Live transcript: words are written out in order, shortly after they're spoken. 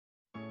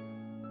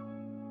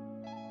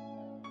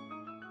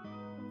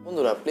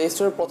বন্ধুরা প্লে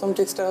স্টোরের প্রথম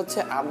ট্রিক্সটা হচ্ছে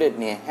আপডেট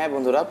নিয়ে। হ্যাঁ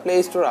বন্ধুরা, প্লে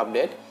স্টোর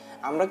আপডেট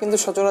আমরা কিন্তু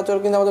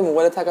সচরাচর কিন্তু আমাদের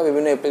মোবাইলে থাকা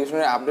বিভিন্ন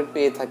অ্যাপ্লিকেশনের আপডেট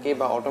পেয়ে থাকি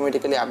বা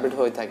অটোমেটিক্যালি আপডেট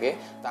হয়ে থাকে।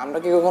 তো আমরা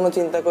কি কখনো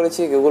চিন্তা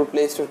করেছি গুগল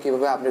প্লে স্টোর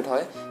কীভাবে আপডেট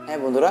হয়? হ্যাঁ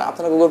বন্ধুরা,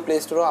 আপনারা গুগল প্লে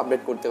স্টোরও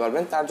আপডেট করতে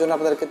পারবেন। তার জন্য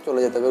আপনাদেরকে চলে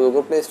যেতে হবে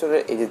গুগল প্লে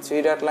স্টোরের এই যে 3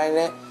 ডট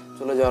লাইনে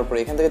চলে যাওয়ার পরে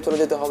এখান থেকে চলে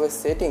যেতে হবে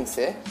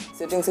সেটিংসে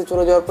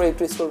চলে যাওয়ার পরে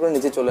একটু স্ক্রল করে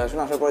নিচে চলে আসুন।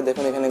 আসার পরে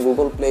দেখুন এখানে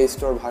গুগল প্লে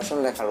স্টোর ভার্সন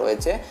লেখা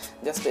রয়েছে।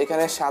 জাস্ট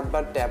এখানে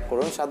 7বার ট্যাপ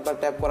করুন। 7বার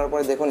ট্যাপ করার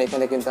পরে দেখুন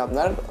এখানে কিন্তু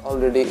আপনার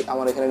অলরেডি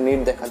আমার এখানে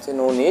নিড দেখাচ্ছে,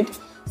 নো নিড।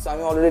 সো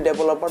আমি অলরেডি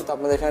ডেভেলপার, তো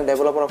আপনাদের এখানে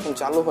ডেভেলপার অপশন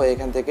চালু হয়ে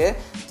এখান থেকে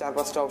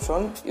 4-5টা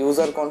অপশন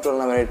ইউজার কন্ট্রোল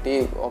নামের একটি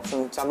অপশন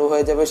চালু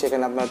হয়ে যাবে।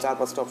 সেখানে আপনারা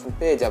 4-5টা অপশন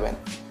পেয়ে যাবেন।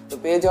 তো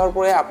পেয়ে যাওয়ার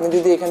পরে আপনি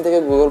যদি এখান থেকে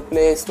গুগল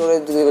প্লে স্টোরে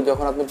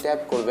যখন আপনি ট্যাপ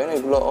করবেন,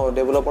 এগুলো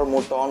ডেভেলপার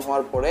মোডটা অন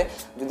হওয়ার পরে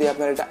যদি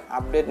আপনার এটা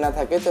আপডেট না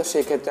থাকে, তো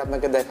সেক্ষেত্রে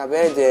আপনাকে দেখাবে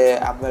যে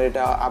আপনার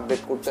এটা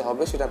আপডেট করতে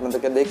হবে, সেটা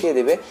আপনাদেরকে দেখিয়ে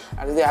দেবে।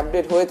 আর যদি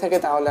আপডেট হয়ে থাকে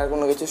তাহলে আর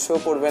কোনো কিছু শো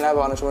করবে না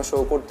বা অনেক সময় শো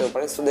করতেও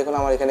পারে। তো দেখুন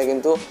আমার এখানে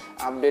কিন্তু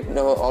আপডেট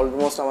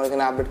অলমোস্ট আমার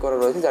এখানে আপডেট করা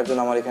রয়েছে, যার জন্য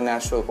আমার এখানে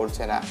আর শো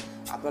করছে না।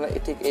 আপনারা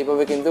ঠিক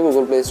এইভাবে কিন্তু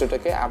গুগল প্লে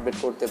স্টোরটাকে আপডেট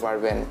করতে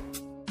পারবেন।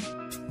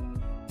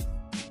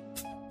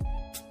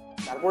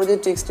 তারপরে যে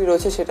ট্রিক্সটি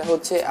রয়েছে সেটা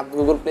হচ্ছে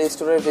গুগল প্লে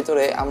স্টোরের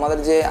ভিতরে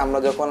আমরা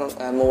যখন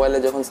মোবাইলে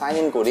যখন সাইন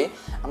ইন করি,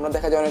 আমরা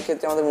দেখা যায় অনেক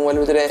ক্ষেত্রে আমাদের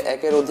মোবাইলের ভিতরে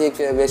একের অধিক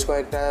বেশ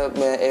কয়েকটা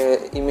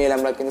ইমেল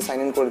আমরা কিন্তু সাইন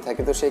ইন করে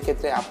থাকি। তো সেই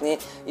ক্ষেত্রে আপনি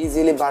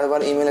ইজিলি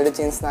বারবার ইমেল আইডি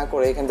চেঞ্জ না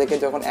করে এখান থেকে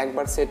যখন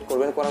একবার সেট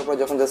করবেন, করার পর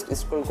যখন জাস্ট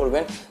স্ক্রল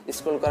করবেন,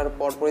 স্ক্রল করার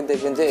পরপরই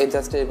দেখবেন যে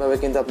জাস্ট এইভাবে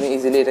কিন্তু আপনি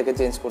ইজিলি এটাকে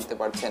চেঞ্জ করতে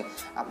পারছেন।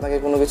 আপনাকে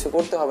কোনো কিছু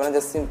করতে হবে না,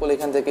 জাস্ট সিম্পল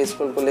এখান থেকে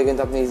স্ক্রল করলে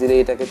কিন্তু আপনি ইজিলি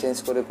এটাকে চেঞ্জ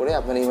করে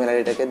আপনার ইমেল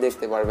আইডিটাকে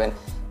দেখতে পারবেন।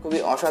 খুবই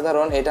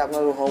অসাধারণ। এটা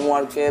আপনার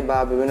হোমওয়ার্কে বা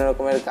বিভিন্ন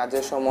রকমের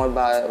কাজের সময়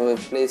বা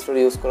প্লে স্টোর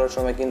ইউজ করার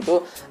সময় কিন্তু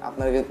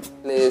আপনার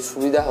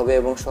সুবিধা হবে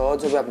এবং সহজ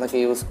হবে আপনাকে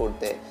ইউজ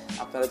করতে।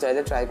 আপনারা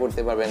চাইলে ট্রাই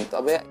করতে পারবেন।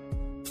 তবে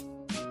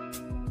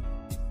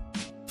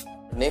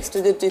নেক্সট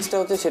যে ট্রিক্সটা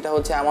হচ্ছে সেটা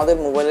হচ্ছে আমাদের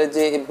মোবাইলের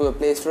যে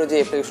প্লে স্টোরে যে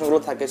অ্যাপ্লিকেশনগুলো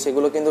থাকে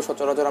সেগুলো কিন্তু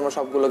সচরাচর আমরা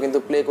সবগুলো কিন্তু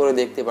প্লে করে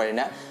দেখতে পারি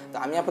না। তো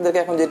আমি আপনাদেরকে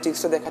এখন যে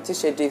ট্রিক্সটা দেখাচ্ছি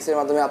সেই ট্রিক্সের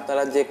মাধ্যমে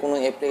আপনারা যে কোনো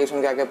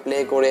অ্যাপ্লিকেশনকে আগে প্লে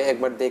করে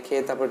একবার দেখে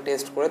তারপর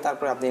টেস্ট করে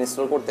তারপর আপনি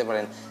ইনস্টল করতে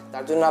পারেন।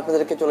 তার জন্য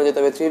আপনাদেরকে চলে যেতে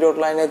হবে 3 ডট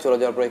লাইনে, চলে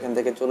যাওয়ার পর এখান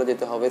থেকে চলে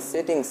যেতে হবে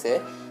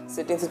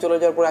সেটিংসে চলে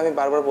যাওয়ার পরে আমি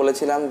বারবার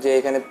বলেছিলাম যে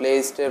এখানে প্লে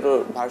স্টোর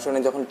ভার্সনে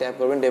যখন ট্যাপ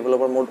করবেন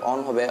ডেভেলপার মোড অন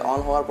হবে। অন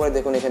হওয়ার পরে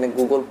দেখুন এখানে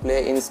গুগল প্লে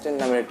ইনস্ট্যান্ট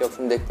নামের একটি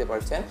অপশন দেখতে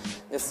পাচ্ছেন।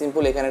 জাস্ট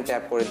সিম্পল এখানে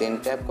ট্যাপ করে দিন।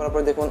 ট্যাপ করার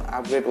পরে দেখুন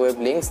আপগ্রেড ওয়েব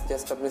লিঙ্কস,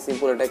 জাস্ট আপনি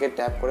সিম্পল এটাকে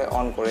ট্যাপ করে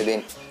অন করে দিন।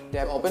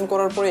 ট্যাব ওপেন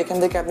করার পরে এখান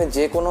থেকে আপনি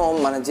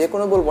যে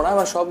কোনো বলবো না,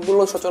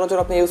 সবগুলো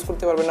সচরাচর আপনি ইউজ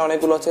করতে পারবেন না।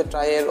 অনেকগুলো হচ্ছে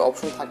ট্রাইয়ের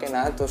অপশন থাকে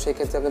না, তো সেই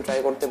ক্ষেত্রে আপনি ট্রাই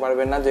করতে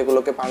পারবেন না,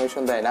 যেগুলোকে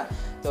পারমিশন দেয় না।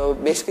 তো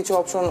বেশ কিছু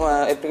অপশন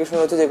অ্যাপ্লিকেশন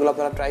রয়েছে যেগুলো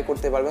আপনারা ট্রাই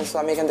করতে পারবেন। সো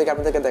আমি এখান থেকে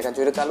আপনাদেরকে দেখাচ্ছি।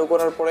 এটা চালু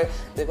করার পরে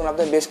দেখুন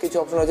আপনার বেশ কিছু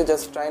অপশন রয়েছে।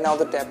 জাস্ট ট্রাই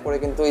নাওতে ট্যাপ করে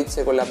কিন্তু ইচ্ছে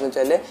করলে আপনি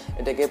চাইলে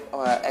এটাকে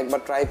একবার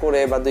ট্রাই করে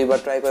বা 2বার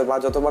ট্রাই করে বা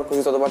যতবার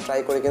খুশি ততবার ট্রাই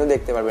করে কিন্তু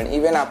দেখতে পারবেন।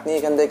 ইভেন আপনি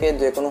এখান থেকে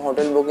যে কোনো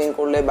হোটেল বুকিং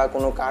করলে বা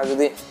কোনো কার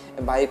যদি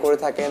বাই করে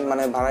থাকেন,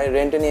 মানে ভাড়ায়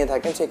রেন্টে নিয়ে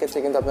থাকেন, সেক্ষেত্রে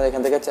কিন্তু আপনারা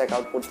এখান থেকে চেক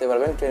আউট করতে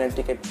পারবেন ট্রেনের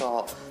টিকিট সহ।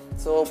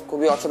 সো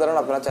খুবই অসাধারণ,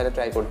 আপনারা চাইলে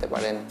ট্রাই করতে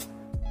পারেন।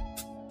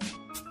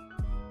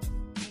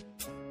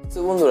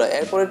 তো বন্ধুরা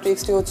এরপরের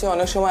ট্রিক্সটি হচ্ছে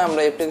অনেক সময়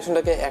আমরা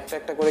অ্যাপ্লিকেশনটাকে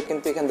একটা করে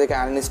কিন্তু এখান থেকে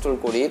আনইনস্টল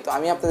করি। তো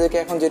আমি আপনাদেরকে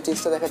এখন যে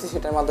ট্রিক্সটা দেখাচ্ছি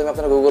সেটার মাধ্যমে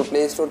আপনারা গুগল প্লে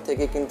স্টোর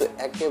থেকে কিন্তু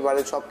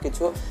একেবারে সব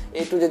কিছু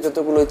যে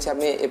যতগুলো ইচ্ছে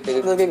আপনি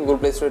অ্যাপ্লিকেশনকে গুগল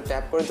প্লে স্টোরে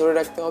ট্যাপ করে ধরে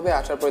রাখতে হবে।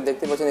 আসার পরে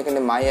দেখতে পাচ্ছেন এখানে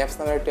মাই অ্যাপস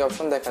নামের একটি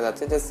অপশন দেখা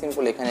যাচ্ছে। জাস্ট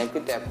সিম্পল এখানে একটি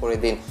ট্যাপ করে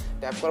দিন।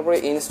 ট্যাপ করার পরে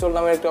ইনস্টল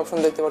নামের একটি অপশন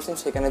দেখতে পাচ্ছেন,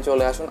 সেখানে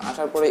চলে আসুন।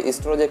 আসার পরে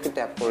স্টোরেজে একটি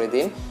ট্যাপ করে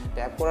দিন।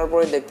 ট্যাপ করার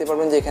পরে দেখতে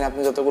পারবেন যে এখানে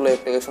আপনি যতগুলো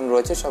অ্যাপ্লিকেশন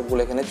রয়েছে সবগুলো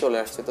এখানে চলে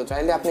আসছে। তো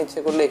চাইলে আপনি ইচ্ছে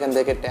করলে এখান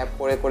থেকে ট্যাপ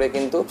করে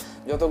কিন্তু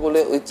যতগুলো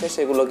ইচ্ছে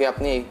সেগুলোকে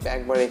আপনি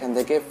একবার এখান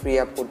থেকে ফ্রি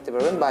আপ করতে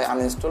পারবেন বা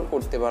আনইনস্টল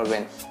করতে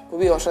পারবেন।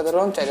 খুবই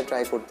অসাধারণ, চাইলে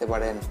ট্রাই করতে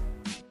পারেন।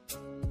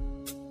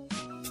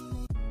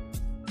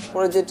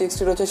 পরে যে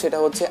ট্রিক্সটি রয়েছে সেটা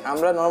হচ্ছে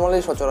আমরা নর্মালি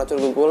সচরাচর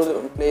গুগল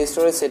প্লে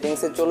স্টোরের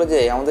সেটিংসে চলে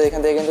যাই, আমাদের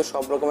এখান থেকে কিন্তু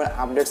সব রকমের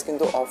আপডেটস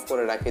কিন্তু অফ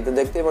করে রাখি। তো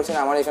দেখতেই পাচ্ছেন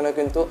আমার এখানে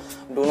কিন্তু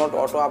ডু নট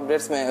অটো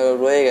আপডেটস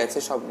রয়ে গেছে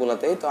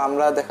সবগুলোতেই। তো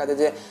আমরা দেখা যায়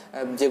যে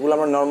যেগুলো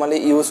আমরা নর্মালি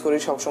ইউজ করি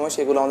সবসময়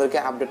সেগুলো আমাদেরকে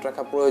আপডেট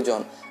রাখা প্রয়োজন।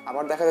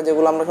 আবার দেখা যায়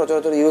যেগুলো আমরা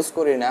সচরাচর ইউজ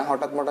করি না,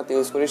 হঠাৎ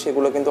ইউজ করি,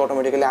 সেগুলো কিন্তু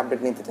অটোমেটিক্যালি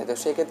আপডেট নিতে চাই। তো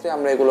সেক্ষেত্রে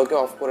আমরা এগুলোকে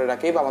অফ করে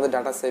রাখি বা আমাদের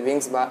ডাটা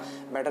সেভিংস বা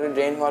ব্যাটারি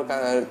ড্রেন হওয়ার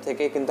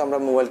থেকে কিন্তু আমরা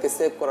মোবাইলকে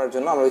সেভ করার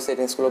জন্য আমরা ওই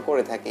সেটিংসগুলো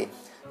করে থাকি।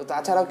 তো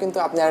তাছাড়াও কিন্তু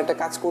আপনি আরেকটা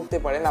কাজ করতে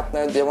পারেন।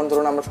 আপনার যেমন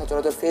ধরুন আমরা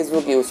সচরাচর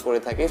ফেসবুক ইউজ করে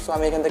থাকি। সো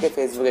আমি এখান থেকে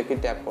ফেসবুকে একটি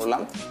ট্যাপ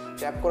করলাম।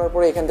 ট্যাপ করার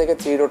পরে এখান থেকে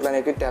 3 ডট লাইনে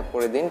একটি ট্যাপ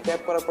করে দিন।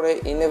 ট্যাপ করার পরে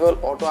ইনেবল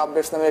অটো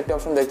আপডেটস নামের একটি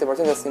অপশন দেখতে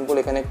পাচ্ছেন। জাস্ট সিম্পল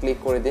এখানে ক্লিক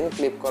করে দিন।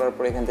 ক্লিক করার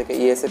পরে এখান থেকে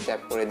ইয়েসে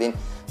ট্যাপ করে দিন।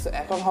 সো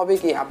এখন হবে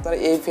কি আপনার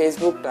এই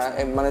ফেসবুকটা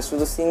মানে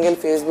শুধু সিঙ্গেল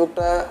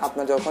ফেসবুকটা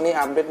আপনার যখনই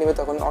আপডেট নেবে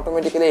তখন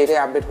অটোমেটিক্যালি এটাই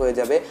আপডেট হয়ে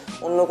যাবে,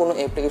 অন্য কোনো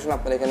অ্যাপ্লিকেশন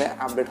আপনার এখানে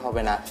আপডেট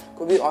হবে না।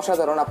 খুবই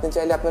অসাধারণ। আপনি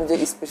চাইলে আপনার যে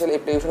স্পেশাল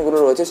অ্যাপ্লিকেশনগুলো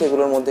রয়েছে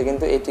সেগুলোর মধ্যে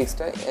কিন্তু এই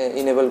ট্রিক্সটা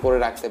ইনেবল করে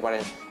রাখতে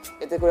পারেন।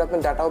 এতে করে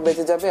আপনার ডাটাও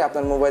বেঁচে যাবে,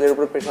 আপনার মোবাইলের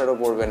উপর প্রেশারও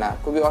পড়বে না।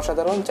 খুবই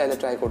অসাধারণ, চাইলে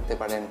ট্রাই করতে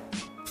পারেন।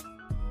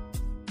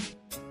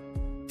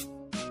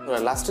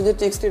 লাস্টে যে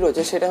ট্রিক্সটি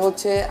রয়েছে সেটা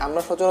হচ্ছে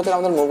আমরা সচরাচর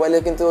আমাদের মোবাইলে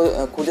কিন্তু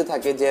খুঁজে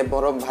থাকি যে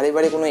বড় ভারী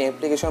ভারী কোনো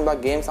অ্যাপ্লিকেশন বা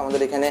গেমস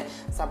আমাদের এখানে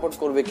সাপোর্ট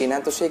করবে কিনা।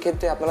 তো সেই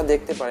ক্ষেত্রে আপনারা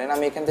দেখতে পারেন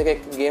আমি এখান থেকে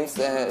একটি গেমস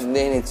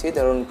নিয়ে নিচ্ছি,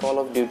 ধরুন কল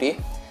অফ ডিউটি।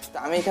 তো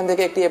আমি এখান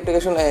থেকে একটি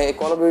অ্যাপ্লিকেশন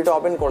কল অফ ডিউটিটা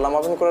ওপেন করলাম।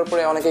 ওপেন করার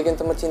পরে অনেকে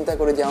কিন্তু আমরা চিন্তা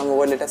করি যে আমার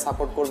মোবাইল এটা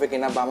সাপোর্ট করবে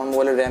কিনা, বা আমার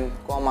মোবাইলের র্যাম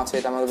কম আছে,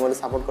 এটা আমার মোবাইলে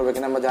সাপোর্ট করবে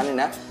কিনা আমরা জানি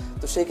না।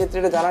 তো সেই ক্ষেত্রে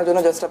এটা জানার জন্য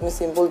জাস্ট আপনি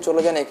সিম্পল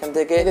চলে যান, এখান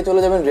থেকে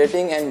চলে যাবেন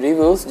rating and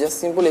reviews. Just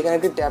simple এখানে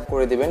একটি ট্যাপ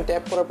করে দিবেন।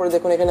 ট্যাপ করার পরে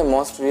দেখুন এখানে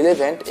মোস্ট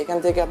রিলেভেন্ট, এখান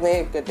থেকে আপনি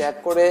ট্যাপ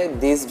করে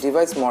this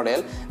device model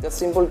just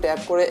simple tap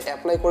করে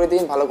অ্যাপ্লাই করে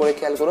দিন। ভালো করে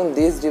খেয়াল করুন,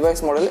 দিস ডিভাইস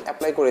মডেল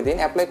অ্যাপ্লাই করে দিন।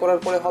 অ্যাপ্লাই করার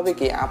পরে হবে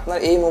কি, আপনার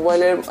এই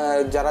মোবাইলের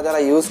যারা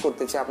ইউজ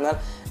করতেছে, আপনার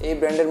এই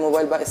ব্র্যান্ডের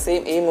মোবাইল বা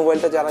সেম এই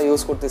মোবাইলটা যারা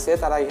ইউজ করতেছে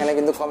তারা এখানে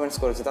কিন্তু কমেন্টস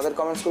করেছে। তাদের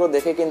কমেন্টসগুলো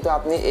দেখে কিন্তু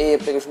আপনি এই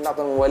অ্যাপ্লিকেশনটা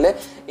আপনার মোবাইলে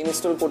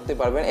ইনস্টল করতে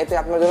পারবেন। এতে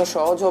আপনার জন্য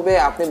সহজ হবে,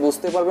 আপনি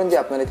বুঝতে পারবেন যে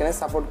আপনার এখানে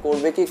সাপোর্ট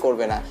করবে কি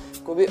করবে না।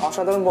 খুবই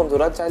অসাধারণ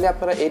বন্ধুরা, চাইলে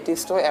আপনারা এই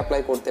টিপসটাও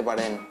অ্যাপ্লাই করতে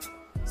পারেন।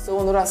 সো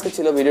বন্ধুরা, আজকে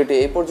ছিল ভিডিওটি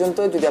এই পর্যন্ত।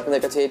 যদি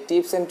আপনাদের কাছে এই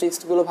টিপস অ্যান্ড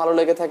ট্রিক্সগুলো ভালো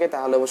লেগে থাকে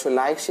তাহলে অবশ্যই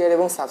লাইক, শেয়ার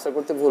এবং সাবস্ক্রাইব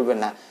করতে ভুলবেন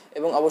না।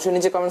 এবং অবশ্যই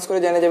নিচে কমেন্টস করে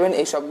জানিয়ে যাবেন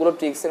এই সবগুলো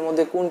ট্রিক্সের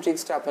মধ্যে কোন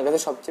ট্রিক্সটা আপনার কাছে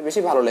সবচেয়ে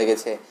বেশি ভালো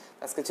লেগেছে।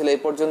 আজকে ছিল এই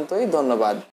পর্যন্তই, ধন্যবাদ।